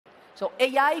So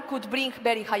AI could bring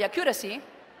very high accuracy,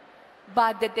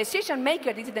 but the decision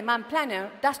maker, the demand planner,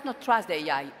 does not trust the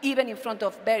AI, even in front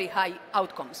of very high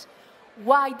outcomes.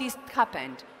 Why this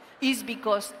happened is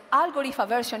because algorithm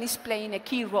aversion is playing a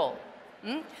key role.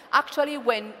 Actually,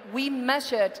 when we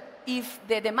measured if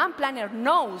the demand planner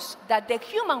knows that the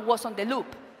human was on the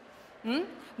loop,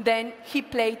 then he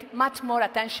paid much more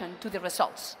attention to the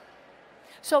results.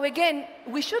 So again,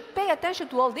 we should pay attention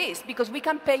to all this because we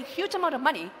can pay a huge amount of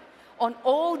money on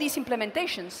all these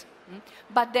implementations.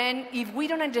 But then if we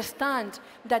don't understand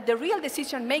that the real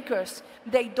decision makers,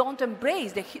 they don't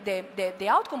embrace the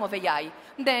outcome of AI,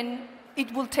 then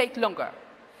it will take longer.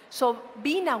 So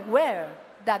being aware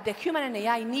that the human and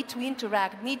AI need to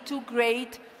interact, need to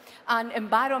create an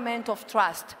environment of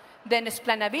trust, then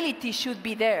explainability should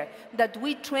be there, that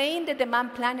we train the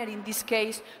demand planner in this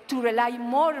case to rely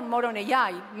more and more on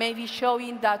AI, maybe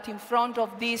showing that in front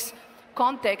of this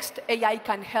context, AI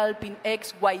can help in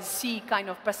X, Y, Z kind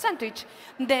of percentage,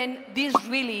 then this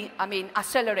really,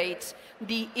 accelerates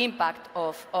the impact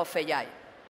of AI.